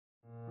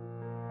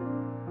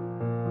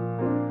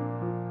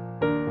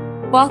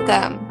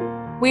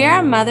Welcome. We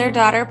are a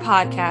mother-daughter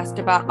podcast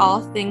about all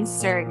things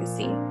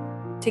surrogacy.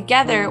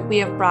 Together, we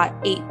have brought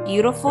 8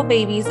 beautiful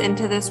babies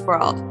into this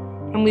world,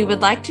 and we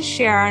would like to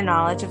share our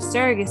knowledge of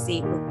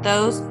surrogacy with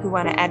those who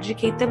want to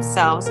educate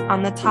themselves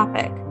on the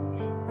topic.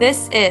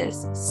 This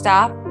is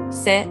Stop,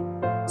 Sit,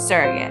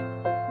 Surrogate.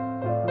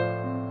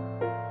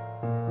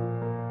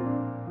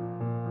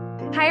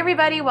 Hi,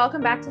 everybody.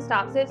 Welcome back to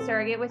Stop, Sit,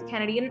 Surrogate with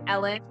Kennedy and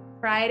Ellen,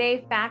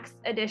 Friday Facts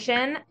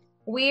Edition.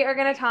 We are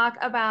going to talk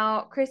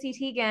about Chrissy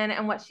Teigen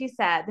and what she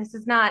said. This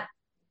is not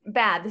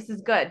bad. This is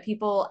good.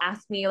 People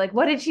ask me, like,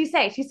 what did she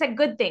say? She said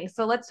good things.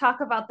 So let's talk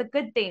about the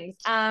good things.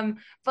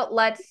 But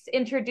let's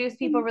introduce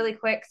people really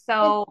quick.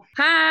 So,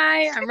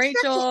 hi, I'm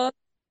Rachel.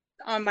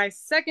 On my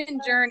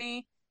second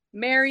journey,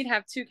 married,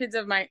 have 2 kids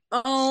of my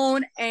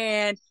own,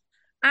 and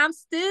I'm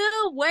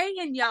still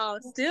waiting, y'all.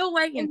 Still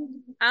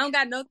waiting. I don't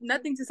got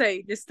nothing to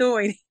say. Just still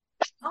waiting.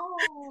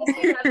 Oh,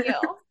 we love you.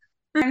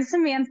 I'm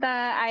Samantha.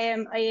 I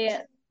am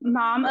a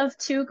mom of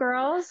 2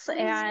 girls,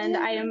 and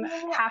I am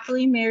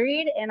happily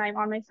married, and I'm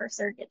on my first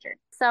surrogate journey.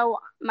 So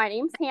my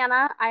name's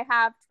Hannah. I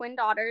have twin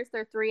daughters.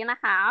 They're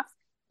 3.5,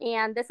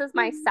 and this is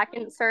my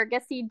second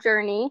surrogacy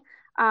journey.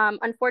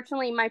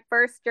 Unfortunately, my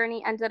first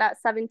journey ended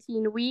at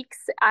 17 weeks.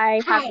 I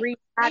have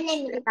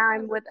rematched, and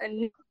I'm with a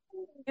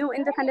new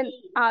independent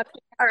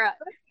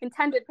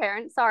intended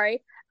parent.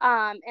 Sorry,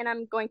 and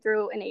I'm going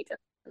through an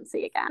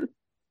agency again.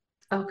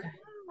 Okay.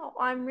 Oh,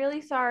 I'm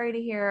really sorry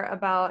to hear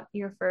about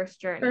your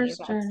first journey.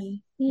 First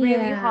journey.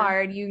 Really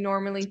hard. You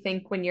normally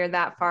think when you're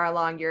that far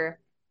along, you're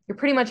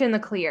pretty much in the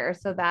clear.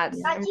 So I'm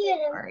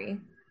sorry.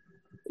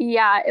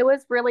 Yeah, it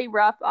was really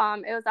rough.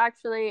 It was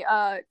actually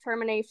a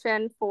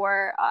termination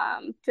for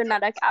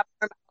genetic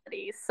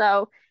abnormalities.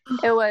 So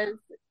it was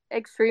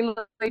extremely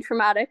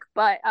traumatic,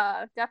 but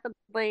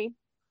definitely,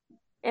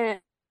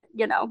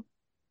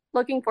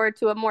 looking forward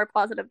to a more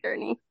positive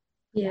journey.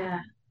 Yeah.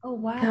 Oh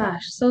wow.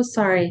 Gosh, so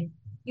sorry.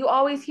 You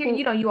always hear,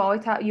 you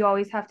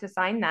always have to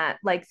sign that,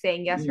 like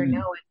saying yes or no.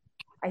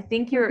 And I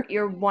think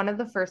you're one of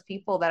the first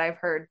people that I've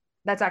heard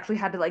that's actually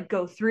had to like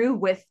go through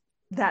with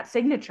that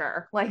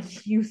signature.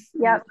 Like you.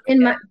 Yep.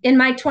 In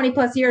my 20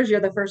 plus years, you're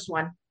the first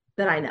one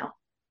that I know.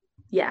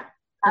 Yeah.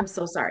 I'm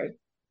so sorry.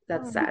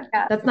 That's sad.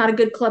 Yeah. That's not a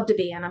good club to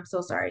be in. I'm so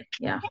sorry.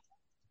 Yeah.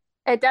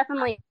 It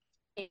definitely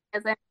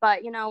isn't, but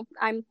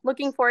I'm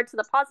looking forward to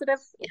the positive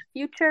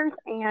future,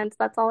 and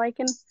that's all I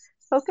can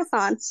focus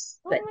on.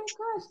 Oh my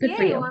gosh. Good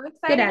for you. Well, I'm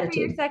excited for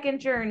your second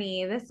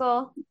journey. This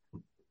will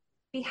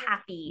be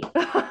happy.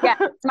 Yeah,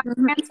 my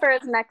transfer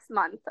is next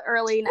month,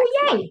 early next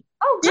month.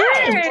 Oh,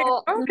 good.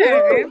 Well,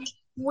 okay.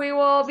 We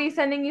will be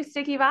sending you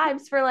sticky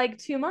vibes for like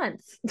 2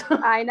 months.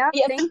 I know.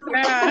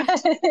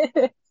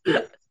 Thank you.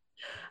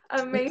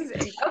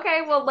 Amazing.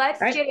 Okay, well, let's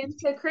get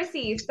into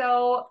Chrissy.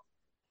 So,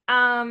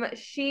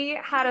 she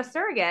had a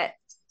surrogate,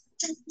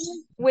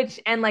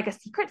 and like a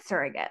secret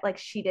surrogate. Like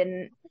she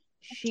didn't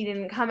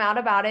come out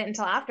about it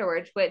until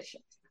afterwards, which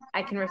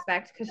I can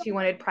respect because she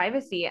wanted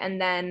privacy.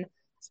 And then,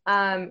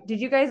 did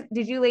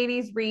you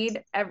ladies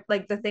read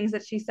like the things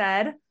that she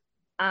said?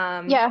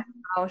 Yeah.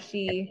 How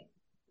she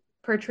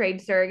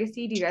portrayed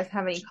surrogacy. Do you guys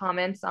have any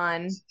comments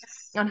on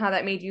how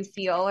that made you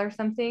feel or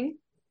something?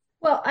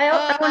 Well,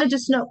 I want to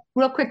just know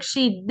real quick.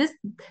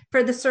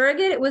 For the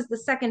surrogate, it was the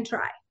second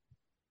try.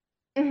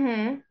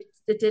 Mm-hmm.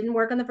 It didn't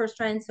work on the first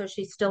try, and so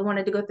she still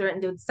wanted to go through it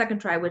and do the second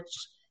try, which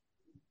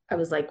I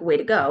was like, way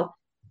to go.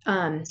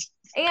 And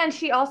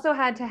she also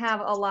had to have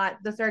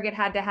the surrogate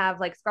had to have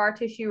like scar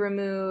tissue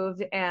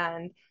removed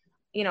and,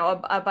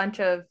 a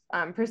bunch of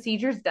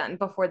procedures done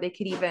before they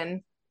could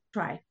even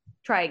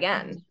try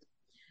again.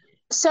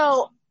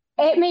 So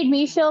it made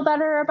me feel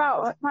better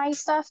about my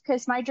stuff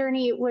because my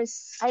journey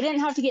I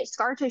didn't have to get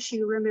scar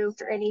tissue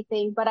removed or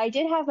anything, but I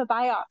did have a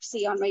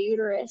biopsy on my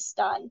uterus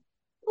done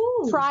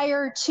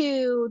prior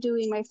to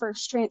doing my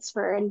first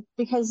transfer. And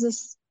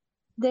because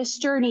this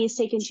journey has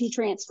taken 2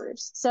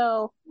 transfers.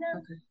 So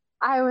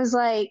I was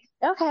like,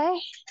 okay,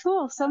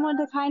 cool. Someone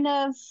to kind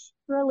of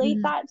relate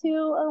that to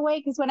a way.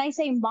 Because when I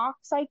say mock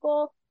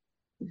cycle,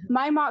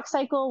 my mock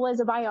cycle was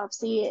a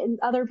biopsy, and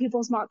other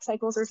people's mock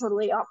cycles are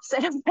totally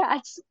opposite of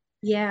that.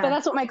 Yeah. But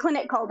that's what my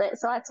clinic called it.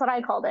 So that's what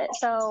I called it.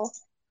 So,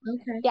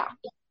 yeah.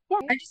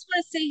 I just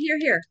want to say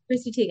here,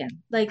 Chrissy Teigen,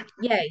 like,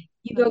 yay,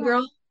 you go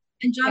girl.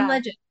 And John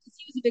Legend, because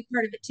he was a big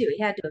part of it too.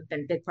 He had to have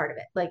been a big part of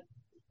it. Like,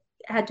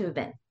 had to have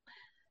been.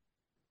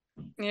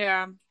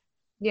 Yeah.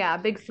 Yeah,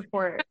 big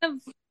supporter.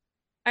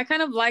 I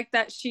kind of like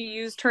that she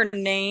used her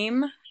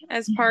name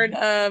as part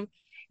of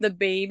the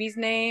baby's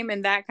name,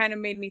 and that kind of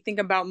made me think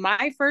about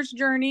my first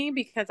journey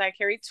because I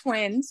carried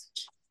twins,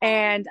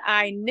 and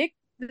I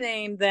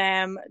nicknamed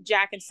them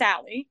Jack and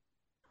Sally,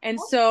 and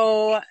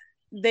so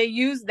they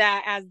used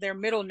that as their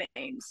middle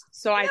names.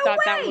 So I thought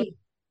that was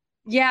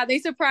they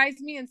surprised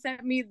me and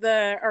showed me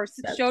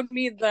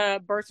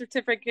the birth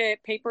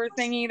certificate paper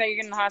thingy that you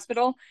get in the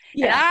hospital,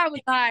 and I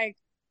was like,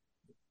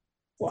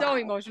 so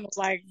emotional,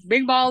 like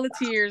big ball of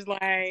tears.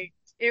 Like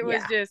it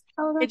was just,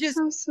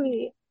 so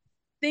sweet.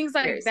 Things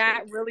like very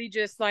that sweet. Really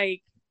just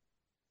like,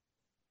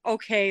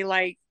 okay,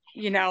 like,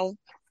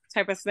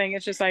 type of thing.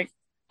 It's just like,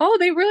 Oh,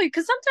 they really,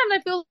 because sometimes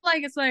I feel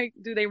like it's like,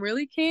 do they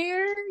really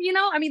care? You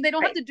know, I mean, they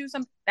don't have to do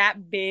something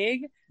that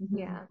big,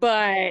 Yeah.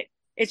 but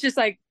it's just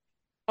like,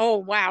 oh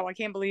wow, I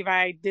can't believe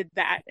I did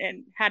that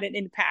and had an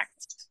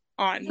impact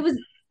on.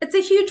 It's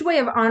a huge way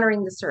of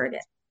honoring the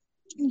surrogate.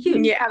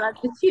 Huge. Yeah, that's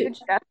It's huge.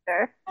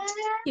 gesture.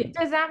 Huge.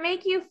 Does that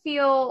make you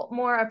feel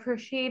more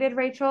appreciated,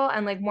 Rachel,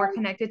 and like more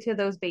connected to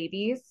those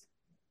babies?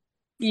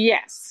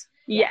 Yes.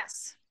 Yeah.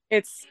 Yes.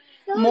 It's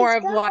more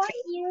of like,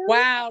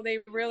 wow, they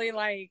really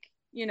like,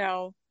 you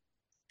know,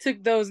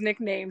 took those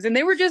nicknames. And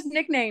they were just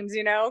nicknames,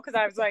 you know, because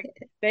I was like,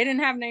 they didn't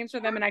have names for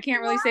them and I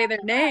can't really say their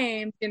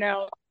names, you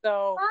know.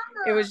 So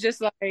it was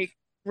just like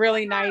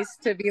really nice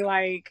to be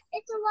like,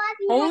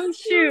 holy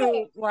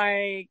shoot,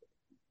 like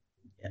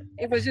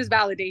it was just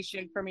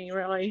validation for me,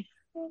 really.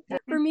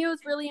 For me, it was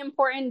really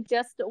important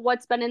just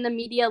what's been in the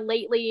media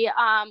lately.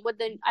 With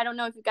the, I don't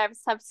know if you guys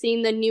have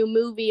seen the new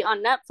movie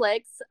on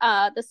Netflix,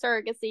 The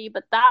Surrogacy,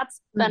 but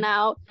that's been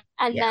out.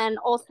 And then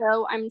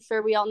also, I'm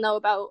sure we all know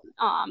about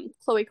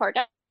Khloe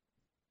Kardashian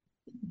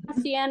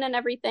and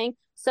everything.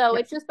 So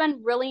it's just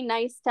been really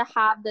nice to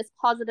have this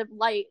positive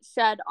light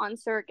shed on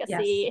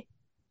surrogacy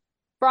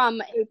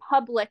from a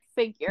public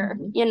figure,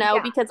 you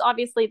know, because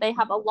obviously they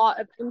have a lot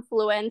of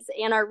influence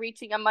and are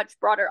reaching a much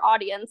broader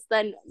audience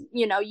than,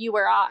 you know, you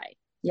or I.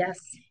 Yes,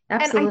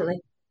 absolutely.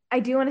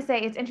 I do want to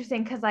say it's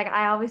interesting because like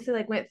I obviously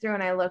like went through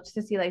and I looked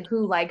to see like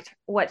who liked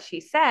what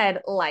she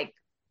said, like,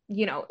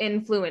 you know,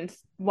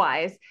 influence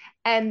wise,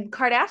 and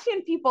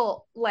Kardashian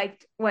people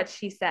liked what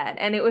she said,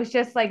 and it was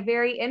just like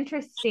very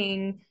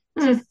interesting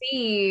to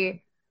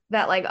see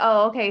that like,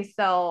 oh, okay,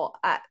 so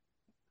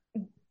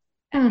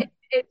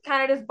it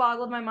kind of just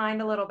boggled my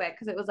mind a little bit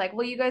because it was like,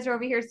 well, you guys are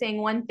over here saying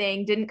one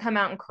thing, didn't come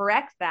out and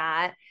correct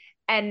that,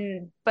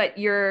 and but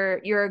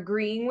you're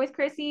agreeing with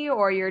Chrissy,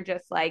 or you're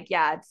just like,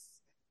 yeah, it's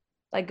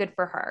like good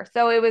for her.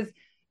 So it was,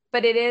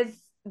 but it is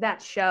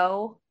that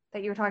show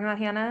that you were talking about,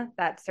 Hannah,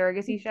 that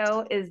surrogacy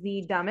show is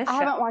the dumbest I show.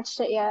 haven't watched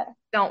it yet.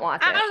 Don't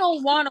watch it. I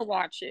don't want to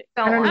watch it.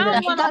 Don't I watch don't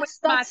it. want to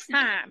waste my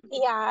time.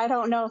 Yeah, I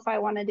don't know if I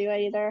want to do it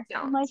either.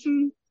 Don't. I'm like,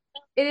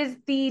 It is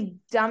the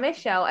dumbest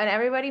show, and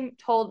everybody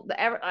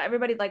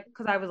like,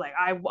 because I was like,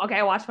 I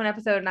watched one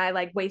episode and I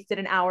like wasted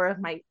an hour of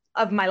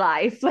my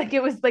life. Like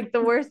it was like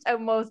the worst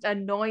and most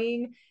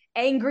annoying,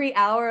 angry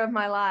hour of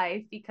my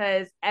life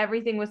because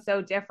everything was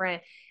so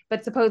different.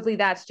 But supposedly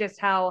that's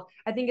just how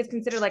I think it's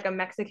considered like a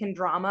Mexican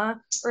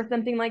drama or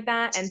something like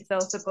that, and so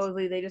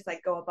supposedly they just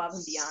like go above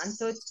and beyond.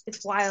 So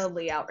it's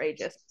wildly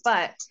outrageous.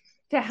 But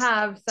to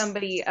have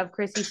somebody of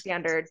Chrissy's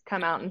standard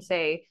come out and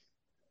say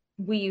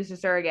we used a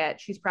surrogate.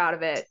 She's proud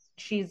of it.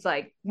 She's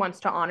like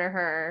wants to honor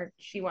her.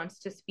 She wants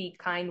to speak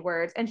kind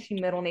words, and she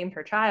middle named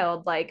her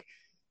child. Like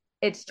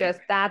it's just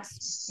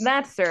that's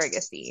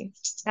surrogacy.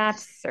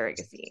 That's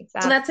surrogacy.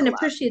 That's an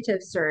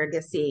appreciative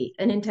surrogacy,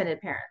 an intended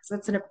parents.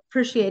 That's an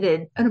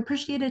appreciative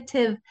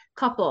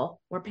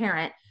couple or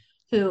parent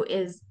who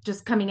is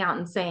just coming out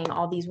and saying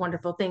all these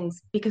wonderful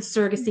things because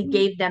surrogacy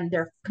gave them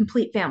their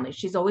complete family.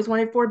 She's always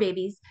wanted 4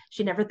 babies.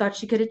 She never thought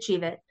she could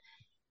achieve it.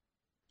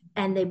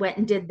 And they went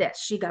and did this.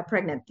 She got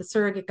pregnant. The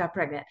surrogate got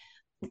pregnant.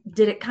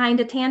 Did it kind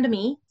of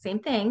tandemy, same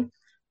thing.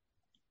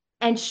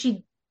 And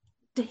she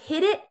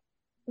hid it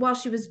while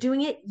she was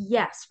doing it,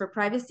 yes, for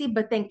privacy,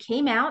 but then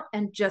came out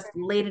and just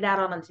laid it out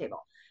on the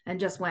table and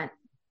just went,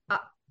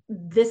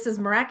 this is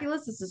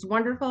miraculous. This is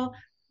wonderful.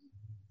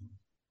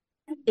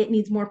 It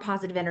needs more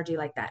positive energy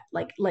like that.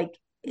 The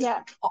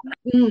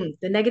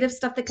negative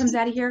stuff that comes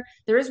out of here.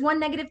 There is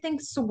one negative thing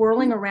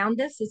swirling around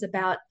this is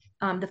about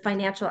the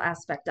financial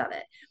aspect of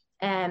it.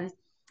 And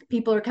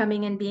people are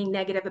coming and being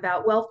negative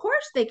about, well, of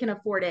course they can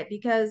afford it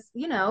because,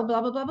 you know, blah,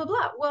 blah, blah, blah,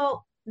 blah.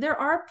 Well, there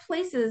are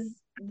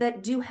places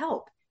that do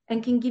help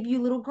and can give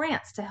you little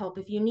grants to help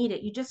if you need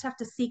it. You just have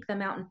to seek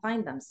them out and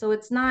find them. So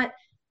it's not,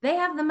 they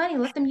have the money,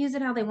 let them use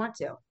it how they want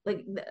to.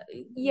 Like,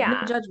 no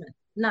judgment,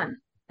 none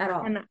at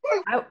all. And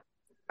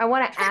I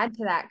want to add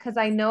to that because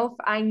I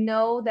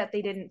know that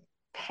they didn't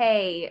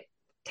pay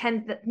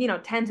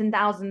tens and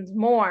thousands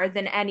more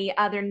than any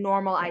other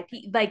normal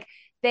IP. Like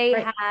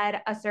they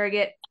had a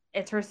surrogate.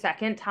 It's her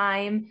second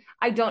time.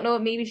 I don't know.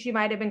 Maybe she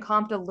might have been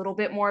comped a little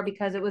bit more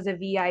because it was a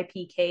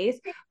VIP case,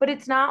 but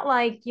it's not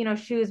like, you know,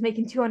 she was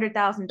making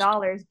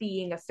 $200,000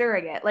 being a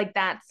surrogate. Like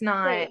that's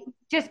not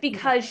just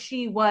because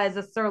she was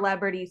a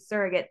celebrity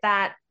surrogate.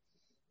 That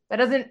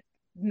doesn't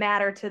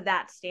matter to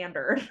that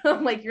standard.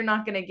 Like you're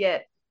not going to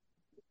get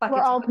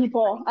we're all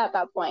people at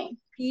that point.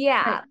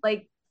 Yeah.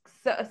 Like,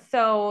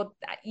 so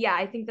yeah,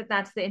 I think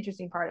that's the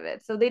interesting part of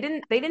it. So they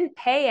didn't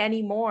pay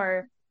any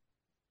more.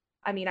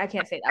 I mean, I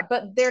can't say that,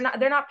 but they're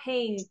not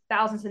paying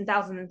thousands and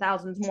thousands and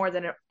thousands more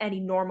than any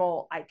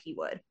normal IP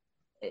would.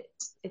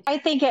 I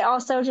think it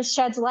also just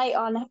sheds light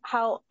on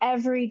how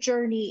every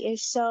journey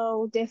is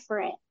so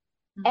different.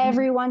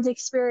 Everyone's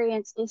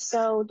experience is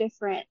so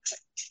different.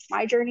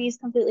 My journey is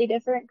completely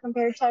different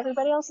compared to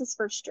everybody else's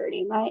first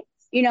journey.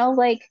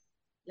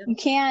 You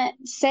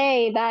can't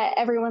say that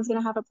everyone's going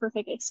to have a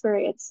perfect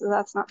experience. So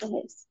that's not the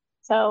case.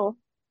 So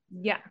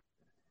yeah,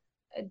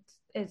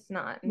 it's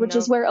not. Which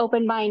is where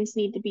open minds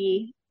need to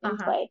be in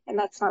play, and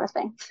that's not a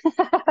thing.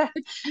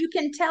 You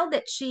can tell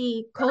that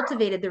she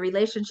cultivated the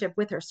relationship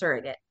with her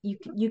surrogate.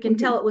 You can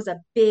tell it was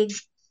a big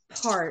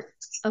part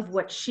of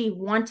what she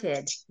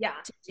wanted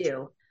to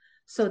do.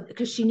 So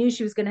because she knew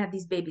she was going to have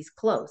these babies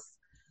close,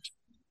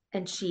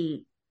 and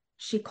she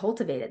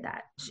cultivated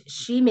that.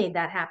 She made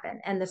that happen,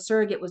 and the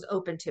surrogate was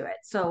open to it.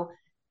 So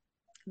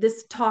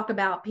this talk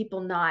about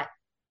people not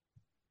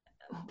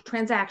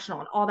transactional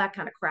and all that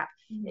kind of crap,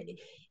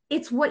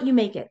 it's what you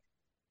make it.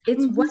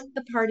 It's what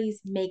the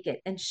parties make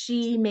it. And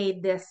she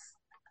made this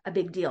a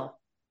big deal.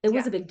 It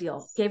was a big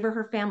deal. Gave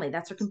her family.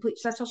 That's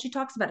all she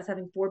talks about, is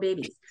having 4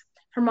 babies.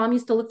 Her mom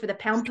used to look for the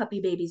pound puppy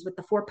babies with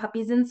the 4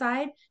 puppies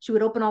inside. She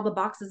would open all the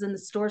boxes in the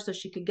store so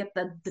she could get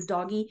the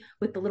doggy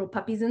with the little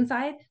puppies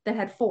inside that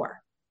had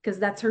 4, because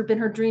that's been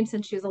her dream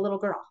since she was a little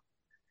girl.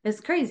 It's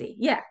crazy.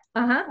 Yeah.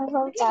 I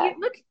love that.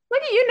 Look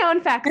at you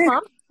knowing facts,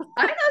 Mom.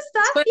 I know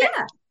stuff. But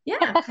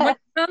yeah. When it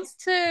comes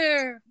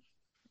to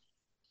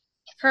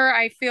her,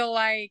 I feel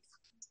like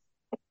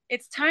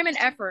it's time and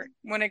effort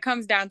when it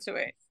comes down to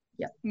it.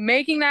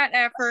 Making that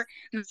effort,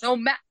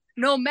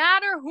 no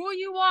matter who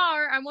you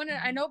are.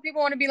 I know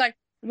people want to be like,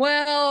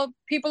 well,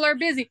 people are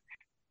busy.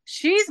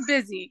 She's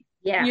busy,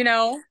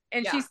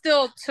 and she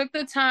still took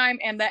the time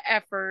and the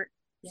effort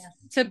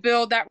to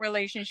build that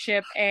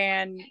relationship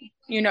and,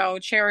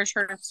 cherish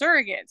her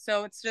surrogate.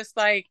 So it's just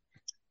like,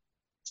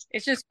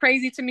 it's just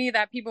crazy to me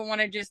that people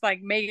want to just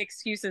like make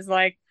excuses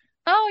like,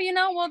 oh,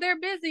 well, they're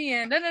busy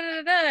and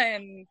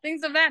and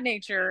things of that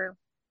nature.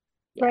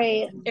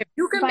 Right. If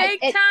you can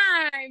make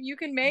time, you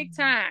can make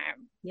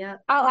time. Yeah.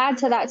 I'll add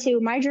to that too.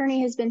 My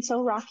journey has been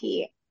so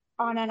rocky,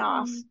 on and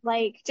off,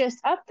 like just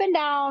up and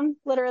down,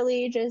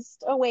 literally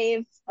just a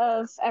wave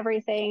of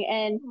everything.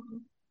 And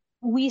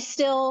we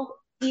still,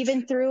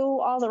 even through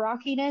all the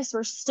rockiness,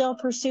 we're still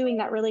pursuing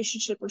that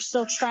relationship. We're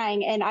still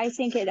trying. And I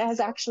think it has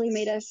actually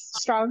made us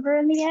stronger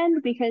in the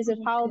end because of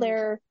how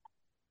they're,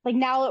 like,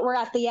 now that we're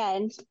at the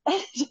end,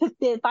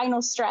 the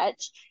final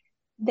stretch,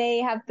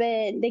 they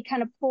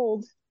kind of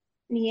pulled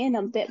me in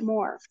a bit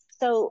more.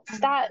 So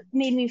that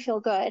made me feel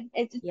good.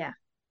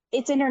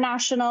 It's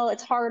international,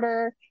 it's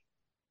harder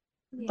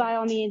by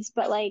all means,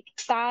 but like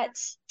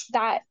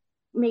that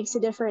makes a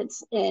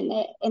difference in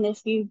it. And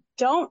if you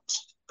don't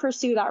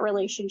pursue that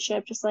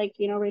relationship, just like,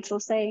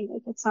 Rachel's saying,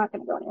 like, it's not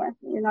going to go anywhere.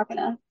 You're not going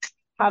to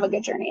have a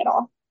good journey at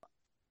all.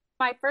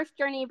 My first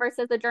journey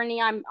versus the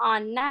journey I'm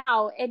on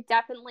now, it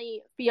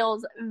definitely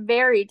feels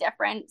very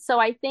different. So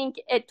I think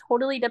it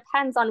totally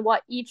depends on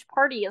what each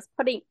party is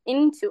putting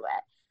into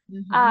it.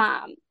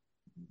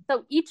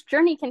 So each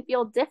journey can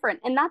feel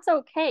different, and that's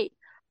okay.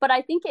 But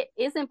I think it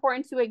is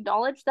important to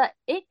acknowledge that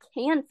it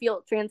can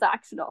feel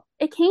transactional.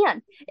 It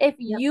can. If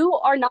you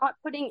are not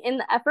putting in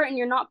the effort and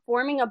you're not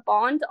forming a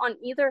bond on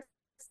either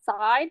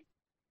side,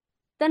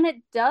 then it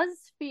does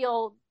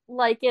feel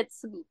like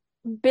it's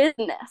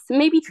business.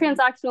 Maybe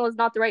transactional is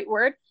not the right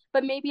word,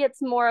 but maybe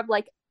it's more of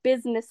like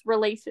business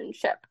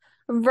relationship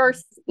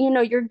versus,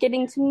 you're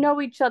getting to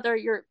know each other.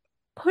 You're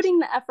putting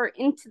the effort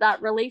into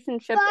that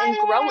relationship and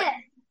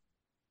growing.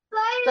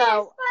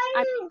 So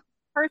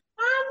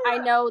I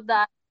know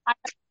that I have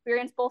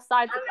experienced both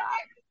sides of that.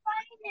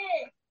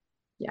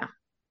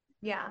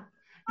 Yeah.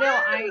 No,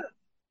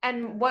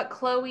 and what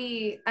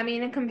Chloe,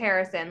 in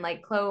comparison,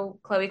 like Chloe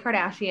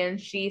Kardashian,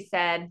 she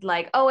said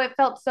like, oh, it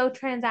felt so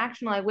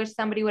transactional. I wish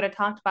somebody would have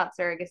talked about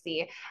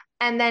surrogacy.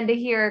 And then to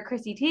hear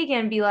Chrissy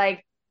Teigen be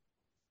like,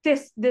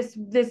 this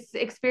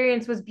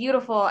experience was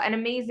beautiful and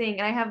amazing,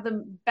 and I have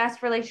the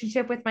best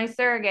relationship with my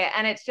surrogate.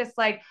 And it's just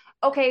like,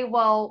 okay,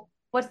 well,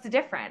 what's the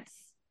difference?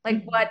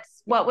 Like,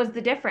 what was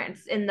the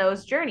difference in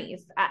those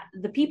journeys,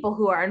 the people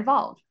who are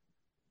involved?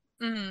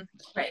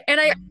 Right. And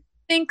I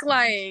think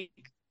like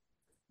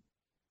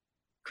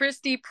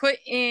Christy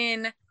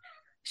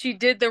she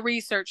did the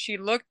research, she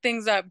looked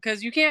things up,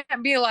 because you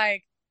can't be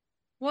like,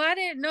 well, I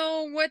didn't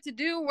know what to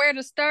do, where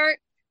to start,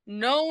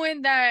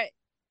 knowing that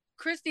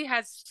Christy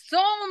has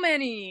so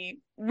many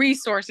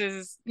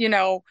resources,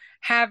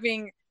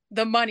 having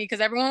the money,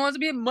 because everyone wants to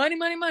be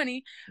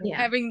money,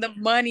 having the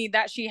money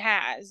that she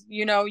has,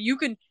 you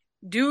can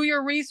do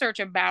your research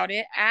about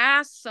it,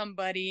 ask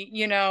somebody,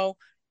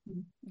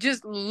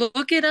 just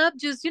look it up,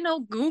 just,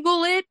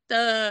 Google it,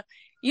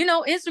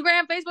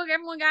 Instagram, Facebook,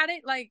 everyone got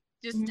it. Like,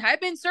 just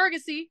type in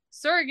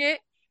surrogate,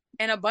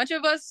 and a bunch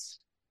of us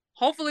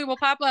hopefully will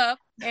pop up,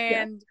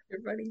 and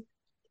everybody,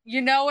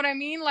 you know what I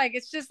mean? Like,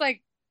 it's just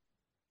like,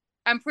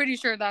 I'm pretty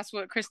sure that's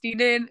what Christy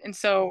did. And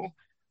so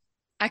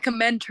I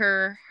commend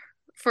her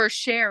for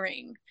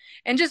sharing,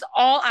 and just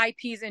all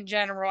IPs in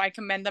general. I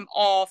commend them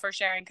all for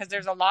sharing, because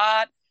there's a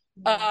lot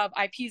of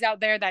IPs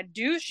out there that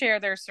do share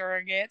their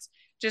surrogates,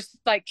 just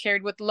like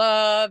Cared with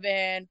Love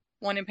and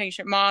One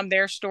Impatient Mom.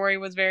 Their story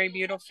was very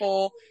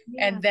beautiful.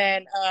 And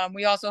then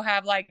we also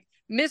have like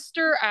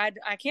Mr.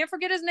 I can't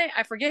forget his name.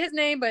 I forget his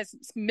name, but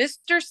it's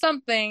Mr.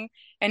 something,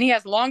 and he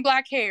has long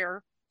black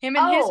hair. Him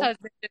and his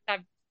husband just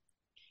have,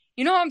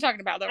 you know what I'm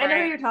talking about, though, right? I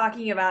know who you're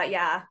talking about,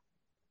 yeah.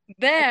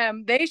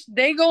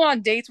 They go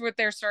on dates with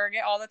their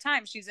surrogate all the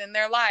time. She's in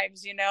their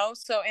lives,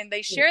 so, and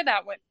they share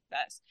that with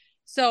us.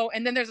 So,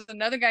 and then there's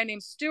another guy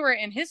named Stuart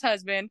and his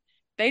husband.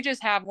 They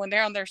just have when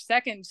they're on their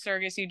second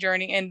surrogacy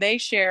journey and they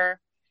share,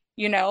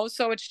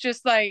 so it's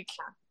just like,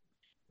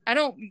 I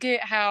don't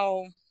get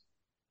how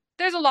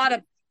there's a lot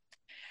of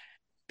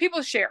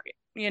people share it,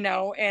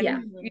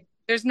 and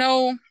there's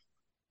no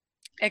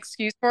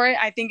excuse for it.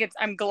 I think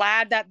I'm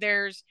glad that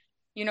there's,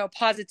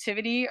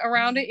 positivity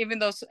around it, even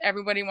though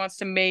everybody wants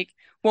to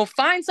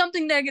find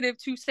something negative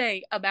to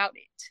say about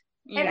it.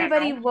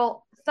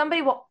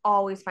 Somebody will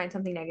always find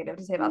something negative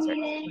to say about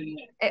certain.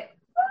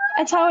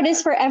 That's how it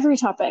is for every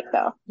topic,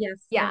 though. Yes.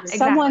 Yeah, exactly.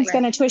 Someone's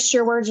going to twist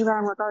your words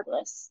around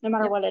regardless, no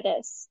matter what it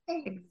is.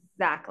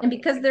 Exactly. And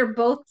because they're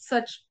both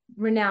such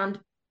renowned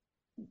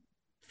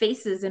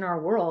faces in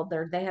our world,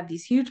 they have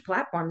these huge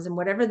platforms,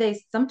 and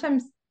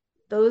sometimes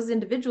those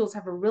individuals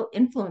have a real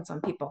influence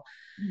on people.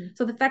 Mm-hmm.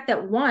 So the fact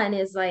that one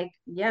is like,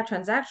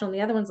 transactional, and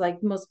the other one's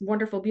like the most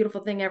wonderful,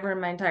 beautiful thing ever in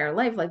my entire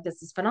life. Like,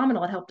 this is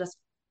phenomenal. It helped us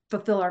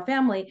fulfill our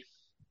family.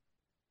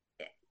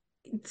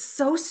 It's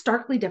so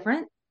starkly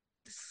different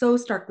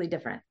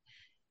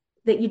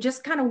that you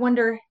just kind of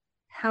wonder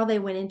how they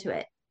went into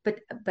it. But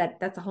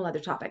that's a whole other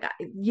topic.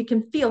 You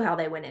can feel how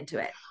they went into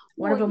it.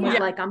 One of them was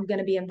like, I'm going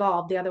to be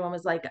involved. The other one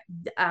was like,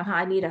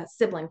 I need a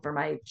sibling for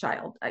my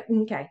child.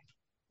 Okay.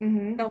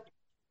 Mm-hmm. So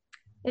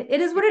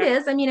it is what it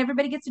is. I mean,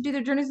 everybody gets to do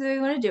their journeys if they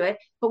want to do it.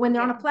 But when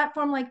they're on a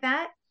platform like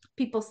that,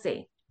 people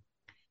see.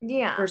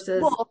 Yeah.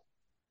 Versus. Well,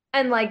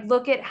 and like,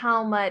 look at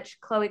how much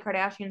Khloe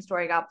Kardashian's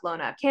story got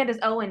blown up. Candace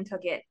Owen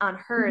took it on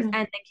hers, and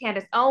then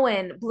Candace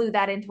Owen blew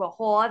that into a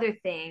whole other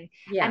thing.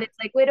 Yeah. And it's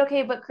like, wait,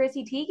 okay, but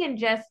Chrissy Teigen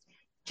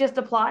just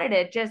applauded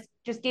it,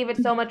 just gave it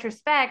so much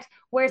respect.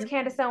 Where's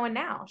Candace Owen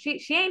now?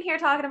 She ain't here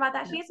talking about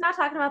that. She's not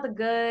talking about the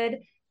good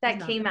that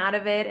came out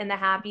of it, and the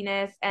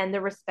happiness and the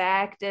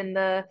respect and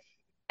the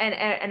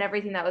and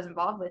everything that was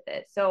involved with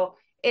it. So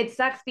it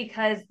sucks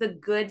because the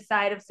good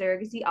side of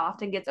surrogacy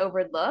often gets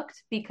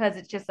overlooked because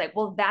it's just like,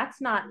 well, that's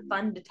not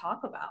fun to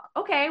talk about.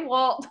 Okay,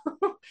 well,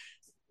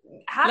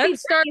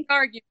 let's start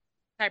arguing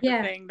type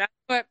of thing. That's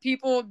what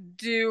people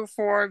do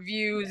for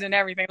views and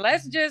everything.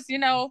 Let's just,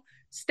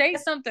 state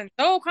something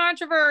so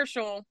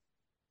controversial,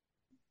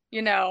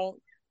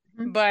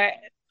 but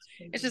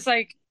it's just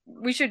like,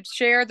 we should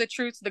share the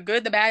truths, the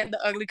good, the bad,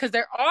 the ugly, because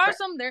there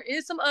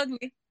is some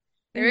ugly.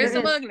 There is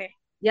some ugly.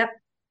 Yep.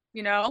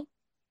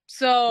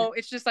 So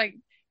it's just like,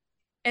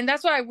 and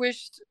that's why I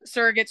wish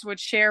surrogates would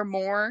share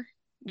more.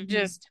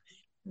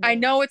 I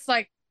know it's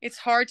like, it's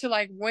hard to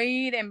like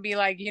wait and be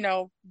like,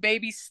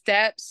 baby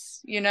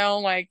steps,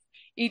 like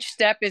each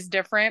step is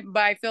different,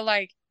 but I feel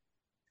like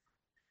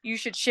you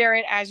should share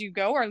it as you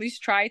go, or at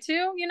least try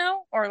to,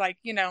 or like,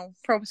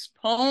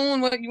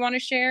 postpone what you want to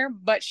share,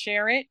 but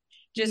share it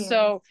just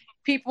so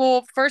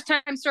people, first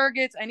time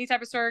surrogates, any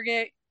type of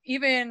surrogate,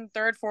 even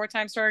third, fourth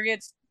time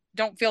surrogates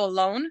don't feel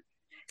alone.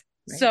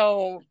 Right.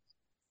 So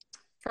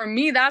for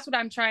me, that's what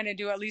I'm trying to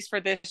do, at least for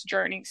this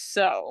journey.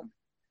 So,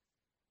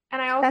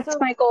 and that's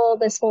my goal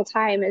this whole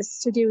time, is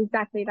to do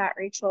exactly that,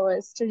 Rachel,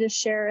 is to just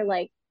share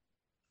like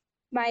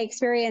my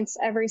experience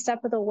every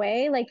step of the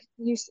way. Like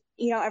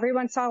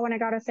everyone saw when I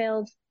got a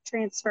failed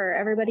transfer.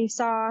 Everybody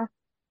saw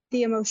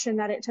the emotion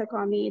that it took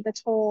on me, the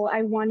toll.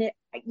 I wanted,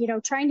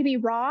 trying to be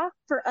raw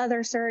for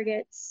other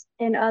surrogates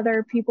and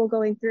other people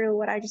going through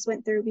what I just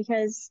went through,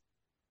 because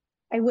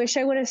I wish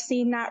I would have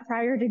seen that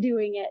prior to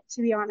doing it,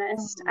 to be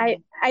honest. I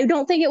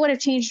don't think it would have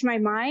changed my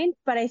mind,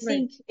 but I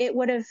think it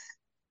would have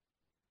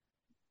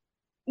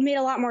made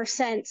a lot more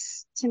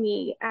sense to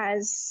me,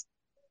 as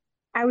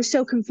I was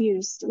so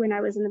confused when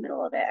I was in the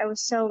middle of it. I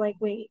was so like,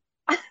 wait.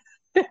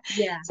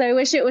 So I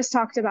wish it was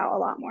talked about a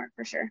lot more,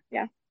 for sure.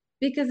 Yeah.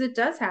 Because it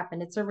does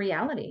happen. It's a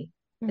reality.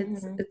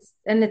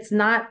 It's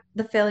not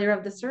the failure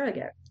of the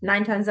surrogate.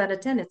 9 times out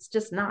of 10, it's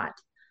just not.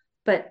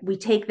 But we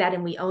take that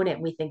and we own it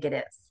and we think it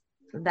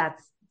is.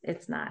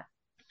 It's not.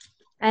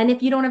 And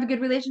if you don't have a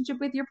good relationship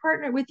with your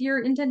partner, with your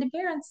intended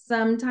parents,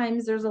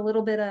 sometimes there's a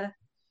little bit of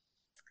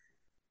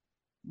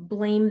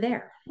blame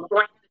there.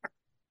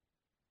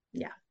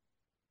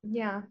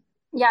 Yeah.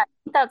 I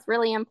think that's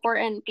really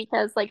important,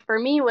 because like for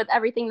me, with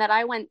everything that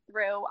I went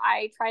through,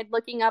 I tried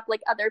looking up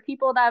like other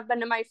people that have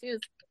been in my shoes.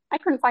 I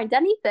couldn't find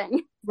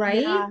anything.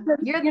 Right. Yeah.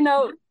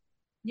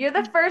 You're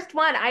the first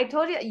one. I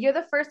told you, you're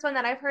the first one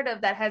that I've heard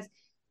of that has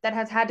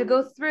had to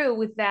go through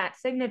with that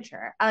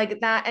signature, like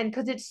that. And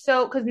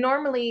because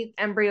normally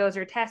embryos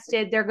are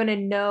tested, they're going to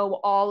know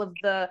all of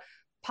the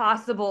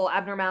possible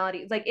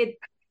abnormalities. Like it's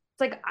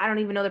like, I don't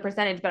even know the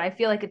percentage, but I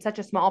feel like it's such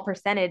a small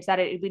percentage that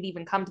it would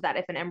even come to that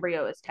if an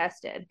embryo is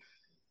tested.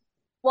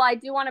 Well, I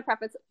do want to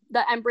preface,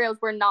 the embryos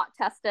were not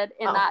tested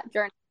in that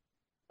journey.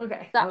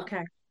 Okay. So,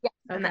 okay.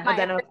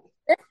 Yeah,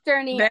 this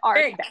journey are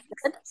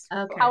tested.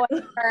 Okay.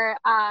 However,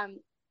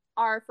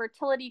 our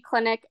fertility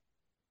clinic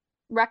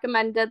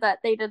recommended that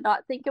they did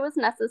not think it was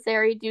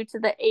necessary due to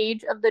the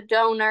age of the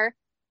donor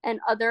and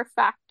other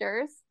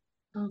factors.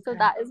 Okay. So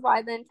that is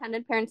why the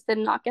intended parents did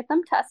not get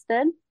them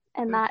tested.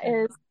 And that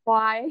is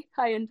why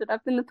I ended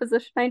up in the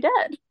position I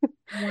did.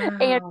 Wow.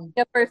 And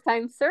the first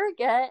time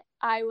surrogate,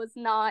 I was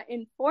not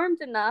informed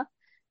enough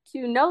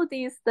to know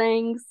these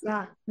things,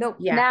 Nope.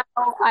 now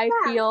I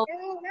feel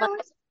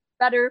much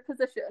better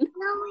position.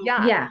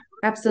 Yeah,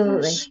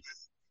 absolutely.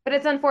 But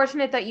it's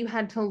unfortunate that you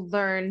had to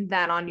learn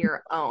that on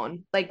your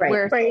own. Like Right.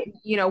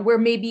 where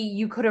maybe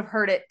you could have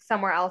heard it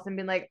somewhere else and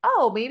been like,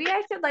 oh, maybe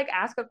I should like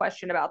ask a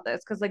question about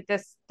this because like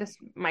this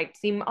might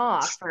seem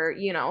off or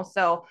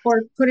so.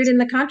 Or put it in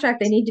the contract.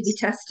 They need to be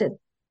tested.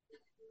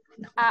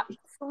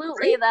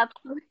 Absolutely. Right?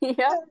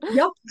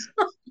 Yep.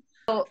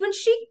 When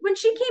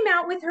she came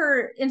out with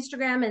her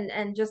Instagram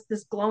and just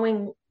this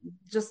glowing,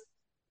 just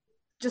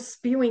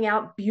spewing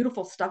out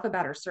beautiful stuff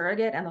about her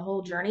surrogate and the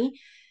whole journey,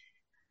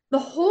 the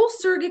whole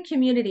surrogate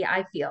community,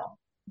 I feel,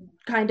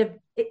 kind of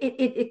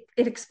it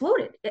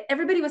exploded.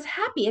 Everybody was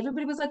happy.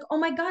 Everybody was like, oh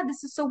my God,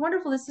 this is so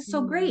wonderful. This is so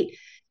great.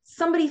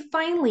 Somebody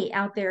finally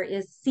out there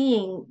is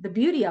seeing the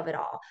beauty of it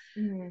all,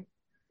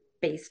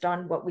 based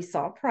on what we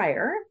saw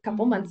prior a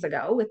couple months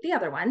ago with the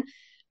other one.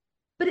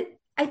 But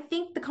I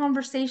think the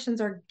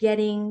conversations are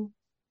getting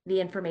the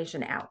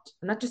information out.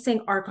 I'm not just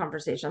saying our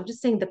conversation. I'm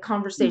just saying the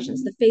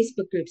conversations, the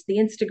Facebook groups, the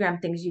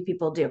Instagram things you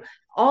people do,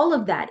 all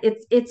of that.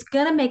 It's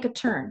going to make a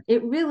turn.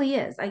 It really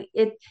is.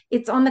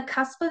 It's on the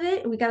cusp of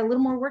it. We got a little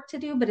more work to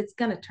do, but it's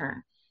going to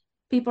turn.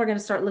 People are going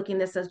to start looking at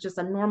this as just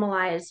a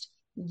normalized,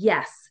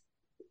 yes,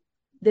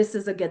 this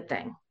is a good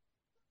thing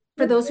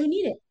for those who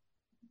need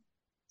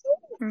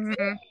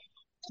it.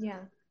 Yeah.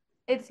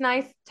 It's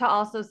nice to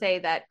also say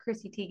that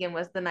Chrissy Teigen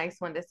was the nice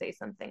one to say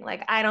something.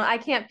 Like I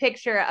can't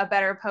picture a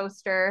better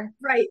poster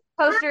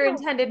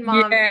intended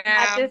mom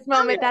at this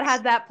moment that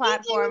has that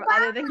platform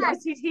other than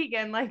Chrissy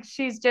Teigen. Like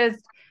she's just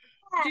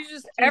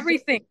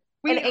everything.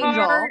 An angel.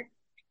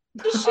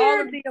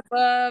 All of the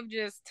above.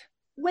 Just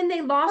when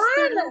they lost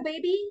their little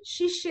baby,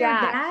 she shared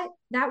that.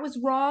 That was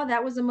raw.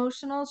 That was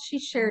emotional. She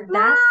shared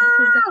that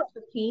because that was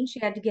her pain. She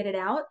had to get it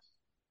out.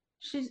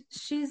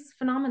 She's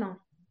phenomenal.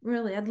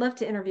 Really, I'd love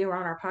to interview her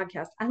on our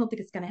podcast. I don't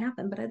think it's going to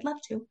happen, but I'd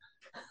love to.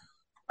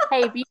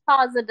 Hey, be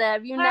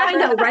positive. You never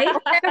know, right? You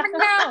never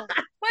know.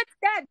 What's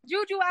that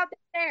juju out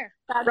there?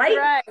 That's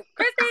right.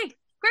 Chrissy.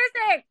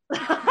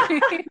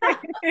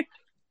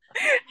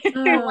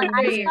 When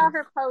I saw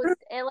her post,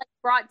 it like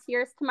brought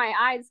tears to my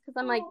eyes because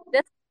I'm like,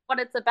 this is what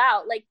it's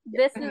about. Like,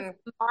 this is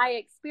my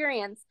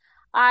experience.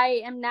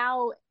 I am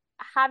now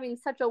having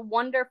such a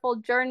wonderful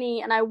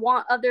journey, and I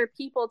want other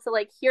people to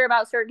like hear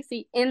about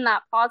surrogacy in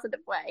that positive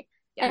way.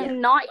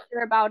 And not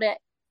hear about it.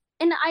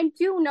 And I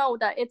do know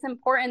that it's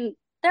important.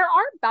 There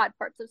are bad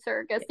parts of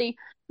surrogacy,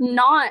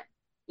 not,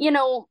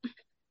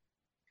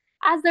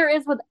 as there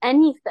is with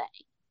anything.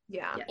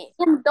 Yeah.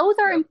 And those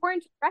are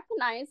important to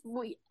recognize.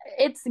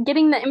 It's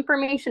getting the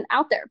information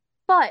out there,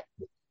 but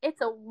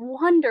it's a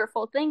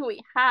wonderful thing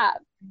we have.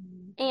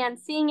 And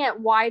seeing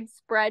it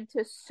widespread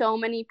to so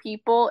many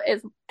people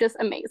is just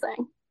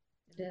amazing.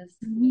 It is.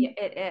 Yeah,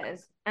 it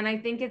is. And I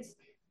think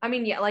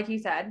like you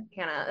said,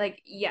 Hannah,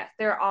 like, yes,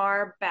 there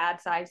are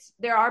bad sides.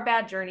 There are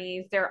bad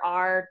journeys. There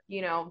are,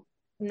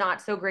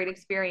 not so great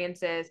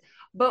experiences.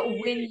 But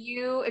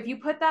if you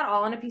put that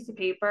all on a piece of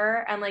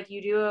paper and like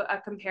you do a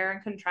compare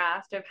and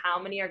contrast of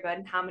how many are good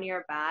and how many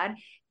are bad,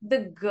 the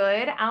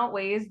good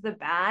outweighs the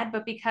bad.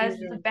 But because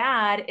the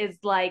bad is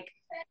like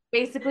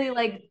basically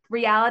like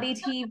reality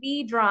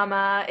TV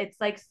drama,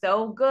 it's like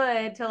so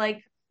good to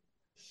like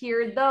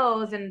hear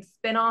those and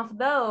spin off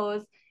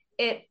those,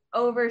 it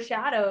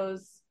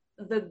overshadows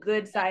the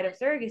good side of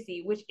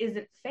surrogacy, which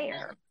isn't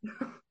fair.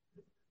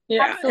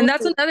 Yeah. Absolutely. And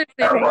that's another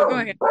thing. Go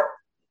ahead.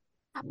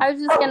 I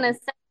was just gonna say,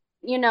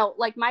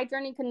 like my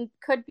journey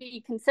could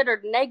be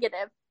considered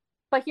negative,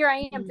 but here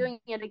I am doing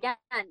it again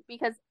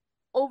because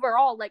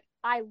overall, like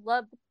I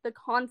love the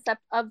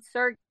concept of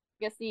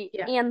surrogacy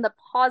and the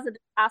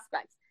positive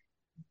aspects.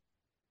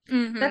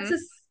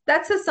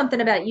 That says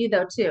something about you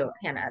though too,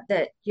 Hannah,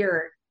 that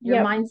your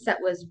mindset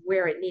was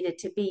where it needed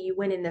to be. You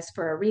went in this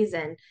for a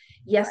reason.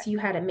 Yes, you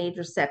had a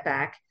major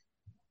setback.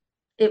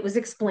 It was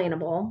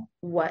explainable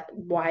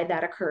why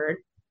that occurred.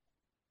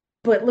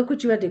 But look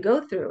what you had to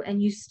go through,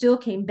 and you still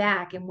came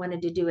back and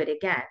wanted to do it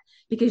again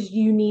because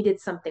you needed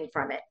something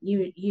from it.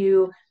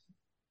 You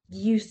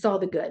saw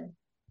the good.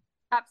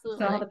 Absolutely.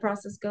 That's how the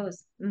process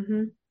goes.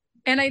 And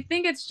I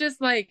think it's just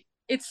like,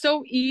 it's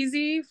so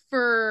easy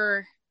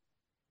for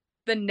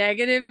the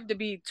negative to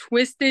be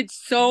twisted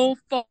so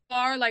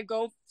far, like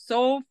go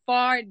so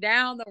far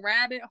down the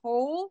rabbit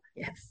hole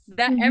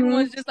that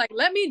everyone's just like,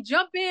 let me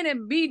jump in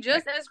and be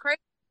just as crazy.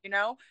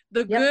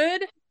 The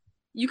good,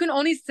 you can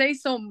only say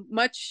so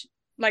much,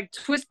 like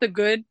twist the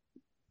good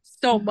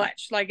so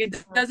much. Like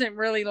it doesn't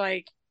really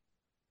like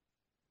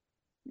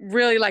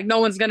no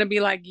one's gonna be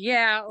like,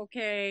 yeah,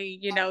 okay,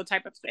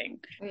 type of thing.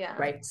 Yeah.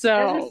 Right. So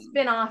it doesn't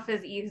spin off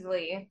as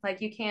easily.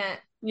 Like you can't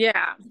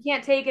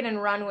take it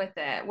and run with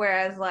it.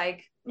 Whereas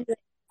like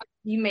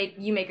you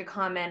make a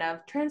comment of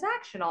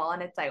transactional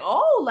and it's like,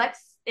 oh,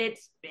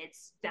 it's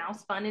now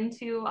spun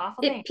into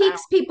awful things. It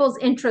piques people's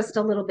interest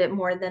a little bit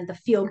more than the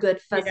feel good,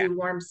 fuzzy,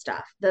 warm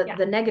stuff.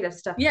 The negative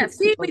stuff. Yeah,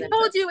 see, we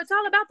told you it's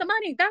all about the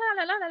money. La,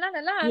 la, la, la, la,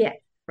 la. Yeah,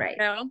 right.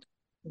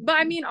 But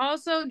I mean,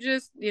 also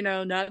just,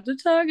 not to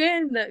tug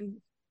in,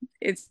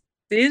 it's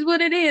is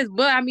what it is.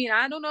 But I mean,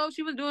 I don't know if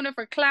she was doing it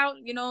for clout,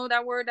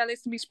 that word that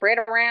likes to be spread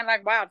around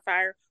like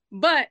wildfire.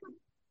 But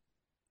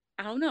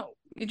I don't know.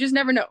 You just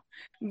never know.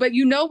 But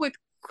with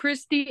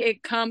Christy,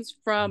 it comes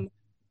from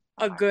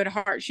a good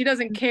heart. She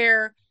doesn't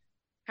care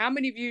how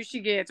many views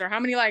she gets or how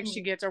many likes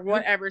she gets or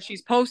whatever.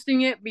 She's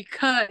posting it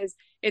because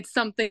it's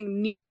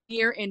something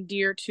near and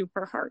dear to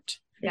her heart.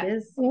 It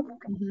is.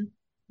 Mm-hmm.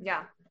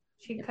 Yeah.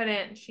 She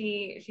couldn't,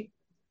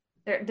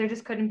 there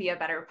just couldn't be a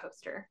better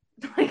poster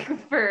like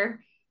for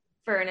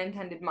an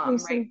intended mom,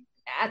 right?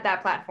 At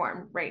that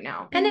platform right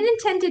now. And an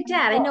intended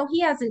dad. I know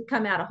he hasn't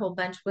come out a whole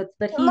bunch with,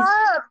 but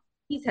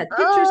he's had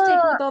pictures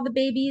taken with all the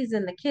babies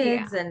and the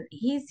kids, and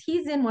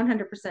he's in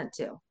 100%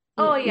 too.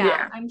 Oh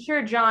yeah. I'm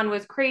sure John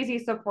was crazy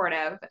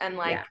supportive and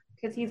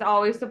because he's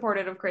always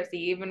supportive of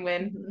Chrissy, even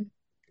when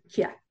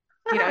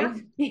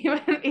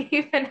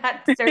even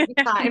at certain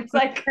times,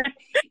 like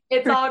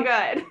it's all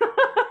good.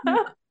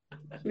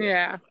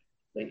 Yeah.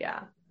 But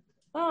yeah.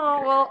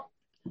 Oh well,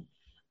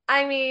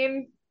 I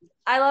mean,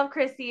 I love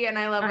Chrissy and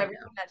I love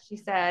everything that she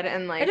said,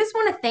 and I just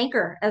want to thank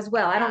her as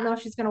well. I don't know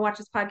if she's going to watch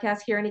this podcast,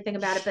 hear anything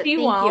about it, but she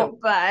won't.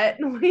 But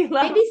we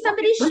love. Maybe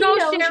somebody she knows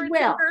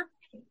will.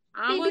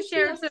 I'm gonna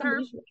share it to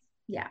her.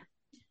 Yeah.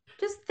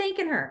 Just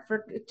thanking her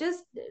for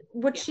just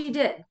what she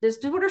did,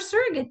 just what her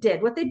surrogate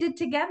did, what they did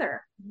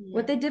together,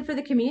 what they did for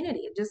the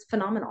community. Just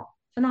phenomenal.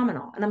 And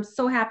I'm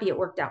so happy it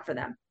worked out for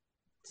them.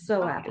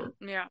 So happy.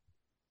 Yeah.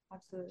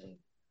 Absolutely.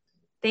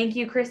 Thank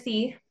you,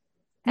 Chrissy.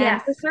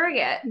 And the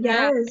surrogate.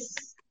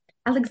 Yes.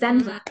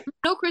 Alexandra.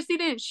 No, Chrissy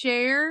didn't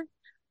share,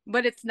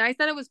 but it's nice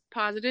that it was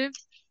positive.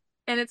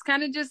 And it's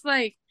kind of just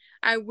like,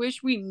 I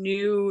wish we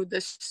knew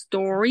the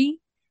story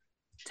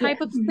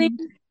type of thing,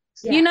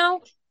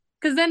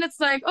 because then it's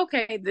like,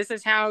 okay, this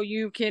is how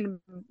you can,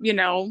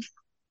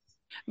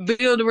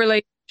 build a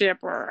relationship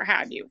or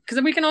have you.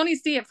 Because we can only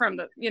see it from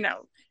the,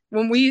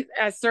 when we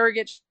as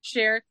surrogates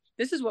share,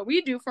 this is what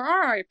we do for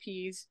our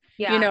IPs,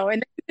 and then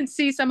you can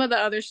see some of the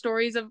other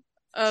stories of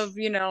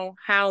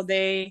how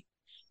they,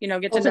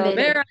 get to know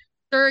their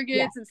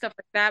surrogates and stuff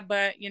like that.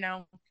 But,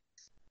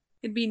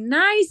 it'd be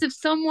nice if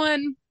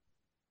someone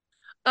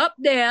up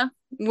there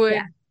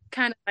would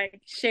kind of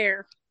like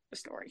share the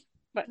story.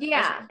 But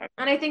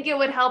and I think it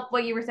would help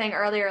what you were saying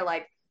earlier,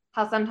 like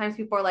how sometimes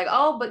people are like,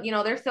 oh, but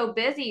they're so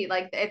busy,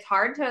 like it's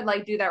hard to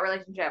like do that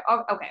relationship.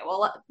 Oh, okay,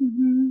 well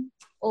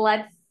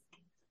let's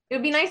it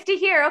would be nice to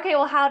hear, okay,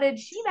 well how did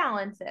she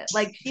balance it?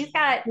 Like she's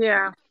got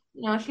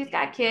she's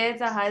got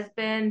kids, a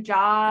husband,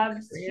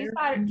 jobs,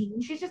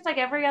 she's just like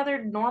every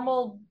other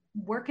normal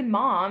working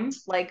mom,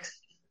 like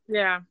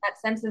that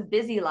sense of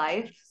busy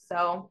life.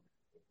 So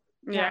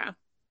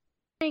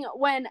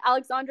when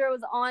Alexandra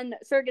was on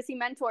Surrogacy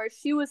Mentors,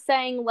 she was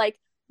saying like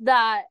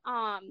that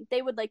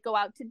they would like go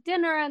out to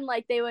dinner and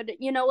like they would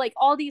like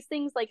all these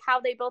things, like how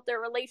they built their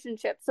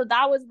relationship. So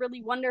that was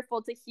really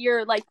wonderful to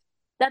hear, like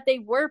that they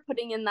were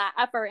putting in that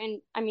effort.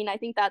 And I mean, I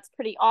think that's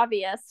pretty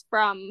obvious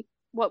from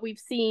what we've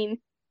seen.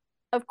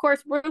 Of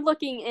course, we're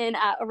looking in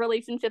at a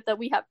relationship that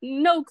we have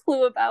no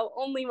clue about,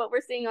 only what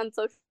we're seing on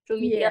social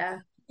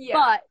media.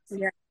 But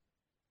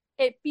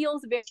it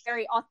feels very,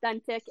 very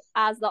authentic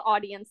as the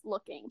audience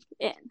looking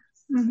in.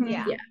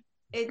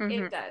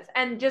 It does.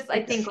 And just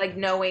I think like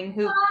knowing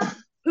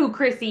who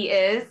Chrissy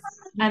is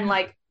and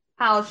like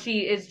how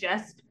she is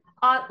just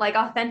like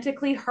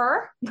authentically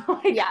her,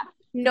 like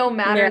no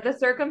matter the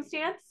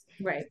circumstance,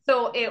 right?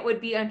 So it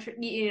would be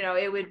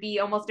it would be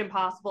almost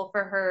impossible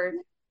for her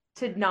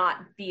to not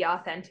be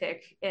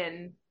authentic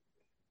in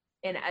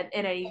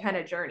any kind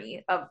of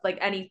journey of like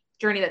any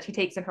journey that she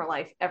takes in her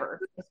life ever,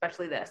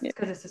 especially this,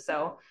 because this is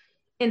so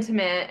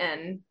intimate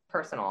and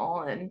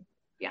personal. And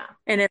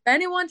and if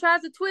anyone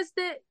tries to twist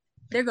it,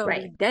 they're gonna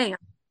be damned.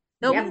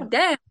 They'll be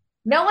damned.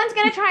 No one's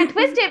gonna try and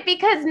twist it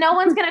because no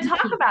one's gonna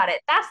talk about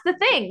it. That's the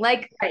thing.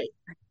 Like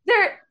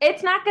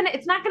it's not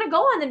gonna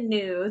go on the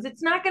news.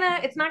 It's not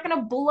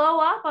gonna blow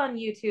up on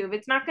YouTube.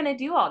 It's not gonna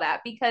do all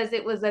that because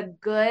it was a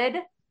good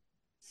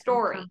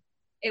story.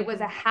 It was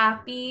a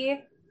happy,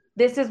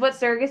 this is what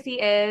surrogacy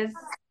is.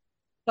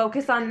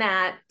 Focus on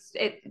that.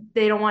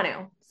 They don't want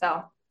to,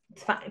 so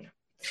it's fine.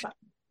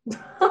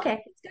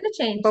 Okay, it's gonna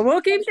change, but we'll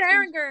keep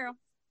sharing, girl.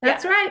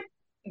 That's right.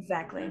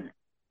 Exactly.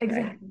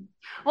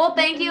 Well,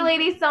 thank you,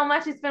 ladies, so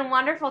much. It's been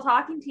wonderful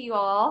talking to you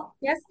all.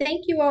 Yes,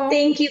 thank you all.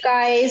 Thank you,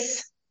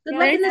 guys. Good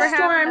luck in the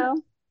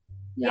storm.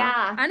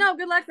 I know.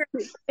 Good luck.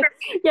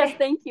 Yes,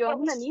 thank you.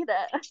 I'm gonna need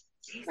it.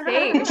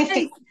 Thanks.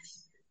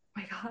 Oh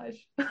my gosh.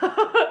 Good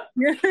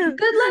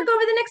luck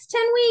over the next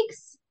 10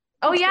 weeks.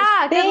 Oh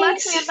yeah. Good luck,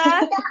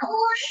 Samantha.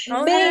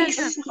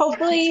 Thanks.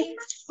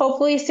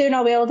 Hopefully soon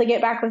I'll be able to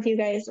get back with you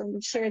guys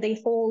and share the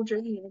whole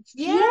journey.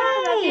 Yeah,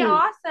 that'd be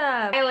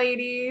awesome. Bye,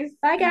 ladies.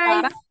 Bye,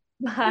 guys.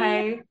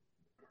 Bye.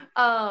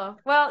 Oh,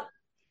 well,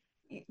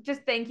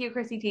 just thank you,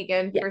 Chrissy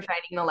Teigen, for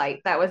shining the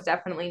light. That was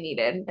definitely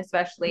needed,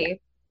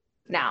 especially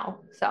now.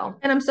 So,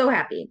 and I'm so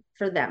happy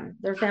for them.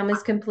 Their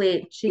family's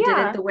complete. She did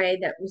it the way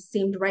that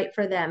seemed right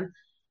for them.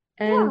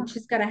 And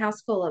she's got a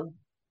house full of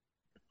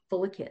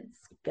kids.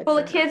 Full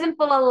of kids and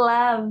full of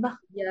love.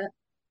 Yeah.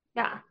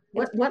 Yeah.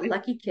 What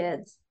lucky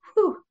kids.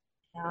 Whew.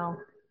 Wow.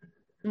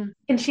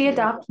 Can she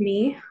adopt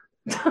me?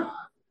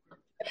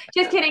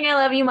 Just kidding. I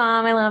love you,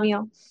 Mom. I love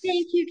you.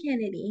 Thank you,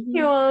 Kennedy.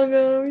 You're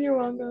welcome. You're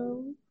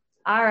welcome.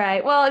 All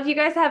right. Well, if you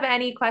guys have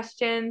any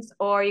questions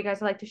or you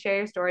guys would like to share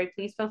your story,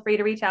 please feel free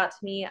to reach out to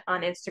me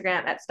on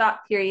Instagram at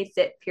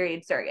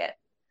stop.sit.surrogate.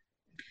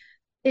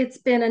 It's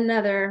been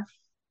another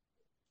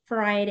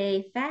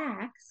Friday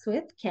Facts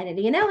with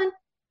Kennedy and Ellen.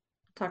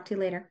 Talk to you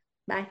later.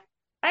 Bye.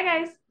 Bye,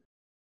 guys.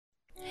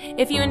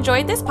 If you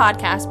enjoyed this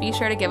podcast, be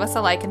sure to give us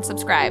a like and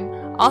subscribe.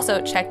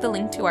 Also, check the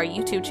link to our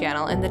YouTube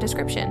channel in the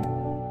description.